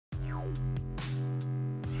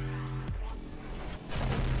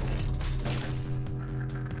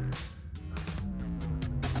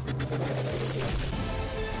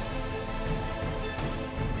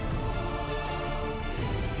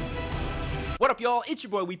What up, y'all? It's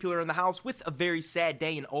your boy Weepeeler in the house with a very sad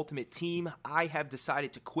day in Ultimate Team. I have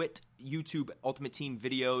decided to quit YouTube Ultimate Team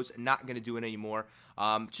videos. Not going to do it anymore.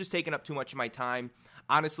 It's just taking up too much of my time.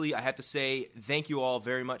 Honestly, I have to say thank you all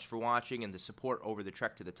very much for watching and the support over the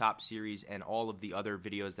Trek to the Top series and all of the other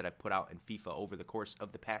videos that I've put out in FIFA over the course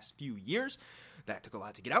of the past few years. That took a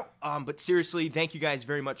lot to get out. But seriously, thank you guys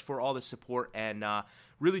very much for all the support, and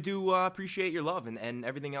really do appreciate your love and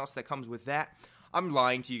everything else that comes with that. I'm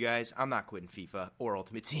lying to you guys. I'm not quitting FIFA or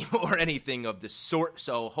Ultimate Team or anything of the sort,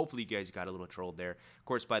 so hopefully you guys got a little trolled there. Of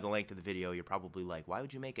course, by the length of the video, you're probably like, why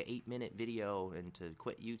would you make an 8-minute video and to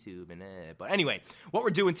quit YouTube? But anyway, what we're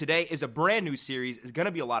doing today is a brand new series. It's going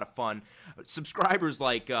to be a lot of fun. Subscribers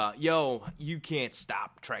like, yo, you can't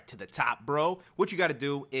stop Trek to the Top, bro. What you got to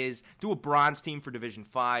do is do a bronze team for Division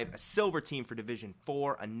 5, a silver team for Division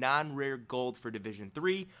 4, a non-rare gold for Division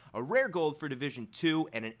 3, a rare gold for Division 2,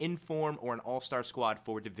 and an inform or an all-star squad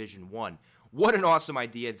for Division 1. What an awesome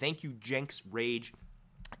idea. Thank you, Jenks Rage.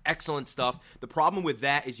 Excellent stuff. The problem with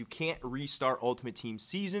that is you can't restart Ultimate Team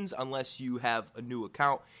seasons unless you have a new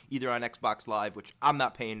account, either on Xbox Live, which I'm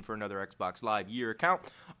not paying for another Xbox Live year account,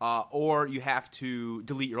 or you have to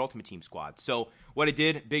delete your Ultimate Team squad. So what I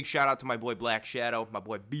did, big shout out to my boy Black Shadow, my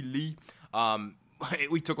boy Billy.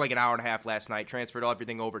 We took like an hour and a half last night, transferred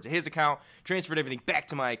everything over to his account, transferred everything back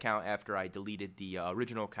to my account after I deleted the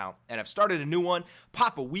original account, and I've started a new one.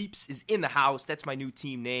 Papa Weeps is in the house. That's my new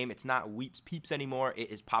team name. It's not Weeps Peeps anymore.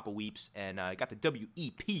 It is Papa Weeps, and I got the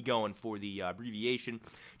WEP going for the abbreviation.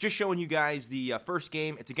 Just showing you guys the first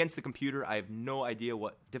game. It's against the computer. I have no idea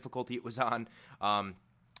what difficulty it was on.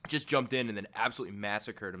 Just jumped in and then absolutely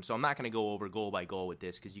massacred him. So I'm not going to go over goal by goal with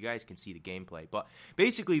this because you guys can see the gameplay. But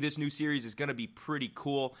basically, this new series is going to be pretty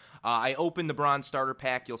cool. I opened the bronze starter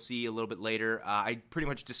pack. You'll see a little bit later. I pretty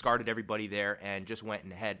much discarded everybody there and just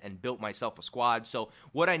went ahead and built myself a squad. So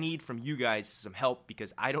what I need from you guys is some help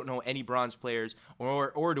because I don't know any bronze players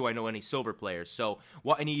or do I know any silver players. So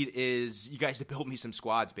what I need is you guys to build me some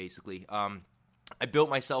squads, basically. I built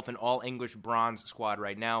myself an all-English bronze squad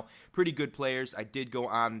right now. Pretty good players. I did go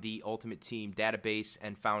on the Ultimate Team database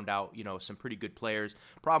and found out, some pretty good players.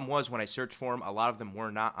 Problem was, when I searched for them, a lot of them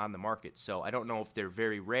were not on the market. So I don't know if they're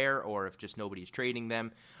very rare or if just nobody's trading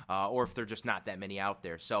them or if they're just not that many out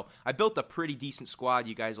there. So I built a pretty decent squad.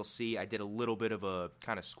 You guys will see I did a little bit of a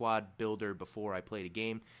kind of squad builder before I played a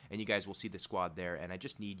game, and you guys will see the squad there. And I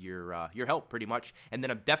just need your help pretty much. And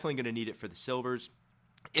then I'm definitely going to need it for the silvers,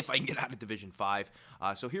 if I can get out of Division 5.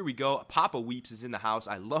 So here we go. Papa Weeps is in the house.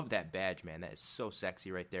 I love that badge, man. That is so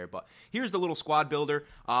sexy right there. But here's the little squad builder.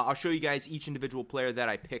 I'll show you guys each individual player that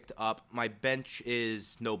I picked up. My bench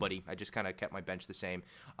is nobody. I just kind of kept my bench the same.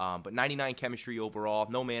 But 99 chemistry overall.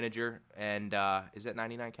 No manager. And is that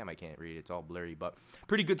 99 chem? I can't read it. It's all blurry. But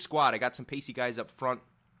pretty good squad. I got some pacey guys up front.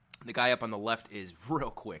 The guy up on the left is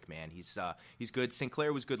real quick, man. He's good.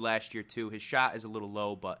 Sinclair was good last year, too. His shot is a little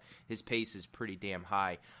low, but his pace is pretty damn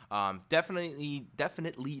high. Definitely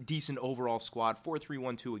decent overall squad.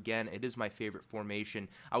 4-3-1-2 again. It is my favorite formation.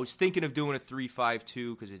 I was thinking of doing a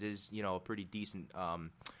 3-5-2 because it is, a pretty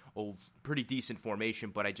decent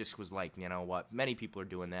formation, but I just was like, you know what, many people are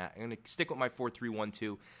doing that. I'm going to stick with my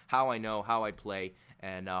 4-3-1-2, how I know, how I play,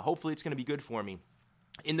 and hopefully it's going to be good for me.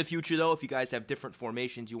 In the future, though, if you guys have different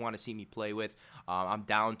formations you want to see me play with, I'm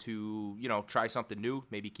down to, try something new,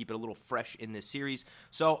 maybe keep it a little fresh in this series.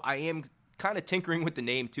 So I am kind of tinkering with the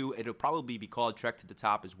name, too. It'll probably be called Trek to the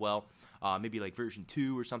Top as well, maybe like version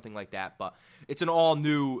 2 or something like that. But it's an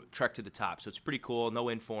all-new Trek to the Top, so it's pretty cool. No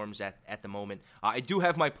informs at the moment. I do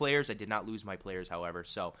have my players. I did not lose my players, however,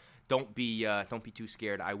 so don't be too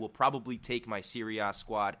scared. I will probably take my Serie A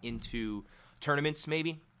squad into tournaments,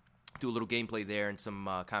 maybe. Do a little gameplay there and some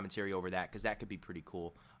commentary over that because that could be pretty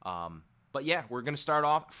cool. But yeah, we're going to start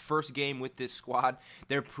off first game with this squad.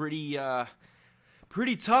 They're pretty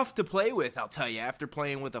tough to play with, I'll tell you, after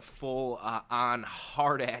playing with a full-on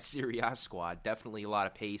hard-ass Serie A squad. Definitely a lot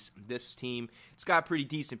of pace. This team, it's got pretty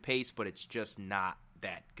decent pace, but it's just not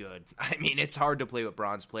that good. I mean, it's hard to play with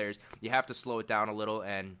bronze players. You have to slow it down a little,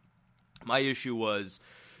 and my issue was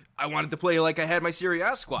I wanted to play like I had my Serie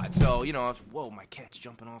A squad, so I was, whoa, my cat's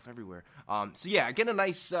jumping off everywhere. So yeah, I get a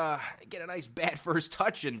nice bad first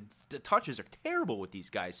touch, and the touches are terrible with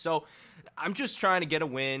these guys. So I'm just trying to get a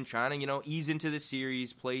win, trying to ease into the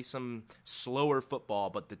series, play some slower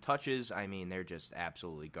football. But the touches, I mean, they're just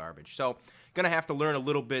absolutely garbage. So going to have to learn a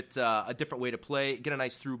little bit a different way to play, get a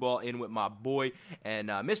nice through ball in with my boy,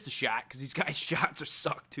 and missed the shot because these guys' shots are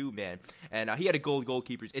suck too, man. And he had a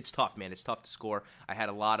goalkeeper. It's tough, man. It's tough to score. I had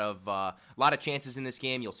a lot of chances in this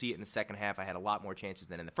game. You'll see it in the second half. I had a lot more chances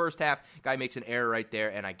than in the first half. Guy makes an error right there,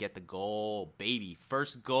 and I get the goal, baby.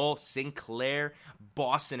 First goal, Sinclair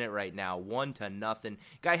bossing it right now, 1-0.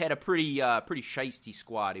 Guy had a pretty shiesty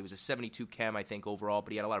squad. He was a 72 chem, I think, overall,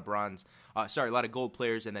 but he had a lot of gold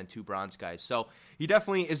players and then 2 bronze guys. So he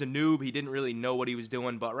definitely is a noob. He didn't really know what he was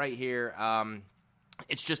doing, but right here,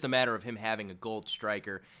 it's just a matter of him having a gold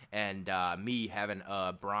striker and me having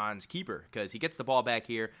a bronze keeper, because he gets the ball back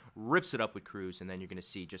here, rips it up with Cruz, and then you're going to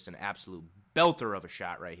see just an absolute belter of a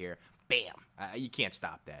shot right here. Bam! You can't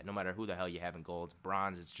stop that. No matter who the hell you have in gold,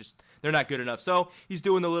 bronze, it's just, they're not good enough. So he's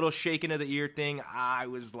doing the little shaking of the ear thing. I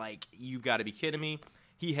was like, you've got to be kidding me.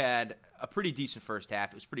 He had a pretty decent first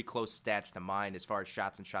half. It was pretty close stats to mine as far as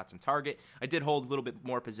shots on target. I did hold a little bit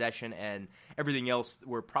more possession, and everything else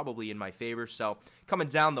were probably in my favor. So coming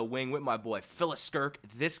down the wing with my boy Phyllis Skirk,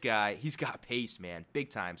 this guy, he's got pace, man, big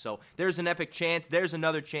time. So there's an epic chance. There's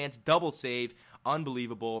another chance. Double save.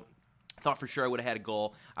 Unbelievable. Thought for sure I would have had a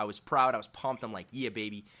goal. I was proud. I was pumped. I'm like, yeah,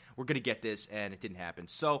 baby, we're going to get this, and it didn't happen.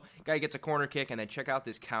 So, guy gets a corner kick, and then check out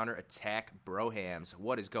this counter-attack brohams.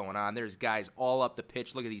 What is going on? There's guys all up the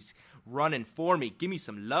pitch. Look at these running for me. Give me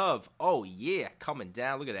some love. Oh, yeah, coming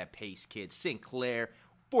down. Look at that pace, kid. Sinclair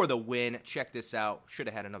for the win. Check this out. Should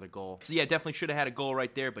have had another goal. So, yeah, definitely should have had a goal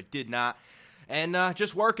right there, but did not. And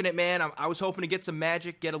just working it, man. I was hoping to get some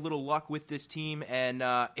magic, get a little luck with this team, and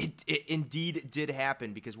it indeed did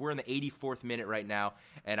happen, because we're in the 84th minute right now,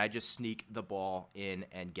 and I just sneak the ball in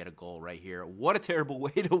and get a goal right here. What a terrible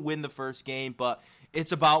way to win the first game, but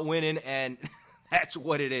it's about winning, and that's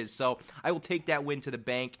what it is. So I will take that win to the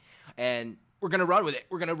bank, and we're going to run with it.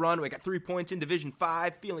 We're going to run. We got 3 points in Division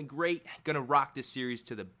 5, feeling great. Going to rock this series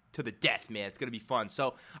to the death, man. It's going to be fun.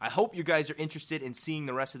 So I hope you guys are interested in seeing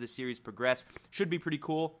the rest of the series progress. Should be pretty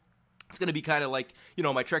cool. It's going to be kind of like, you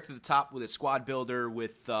know, my trek to the top with a squad builder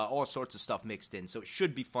with all sorts of stuff mixed in. So it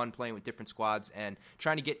should be fun playing with different squads and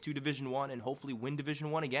trying to get to Division 1 and hopefully win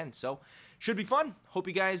Division 1 again. So should be fun. Hope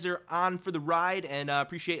you guys are on for the ride, and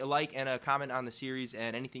appreciate a like and a comment on the series,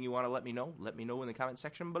 and anything you want to let me know in the comment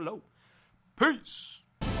section below. Peace!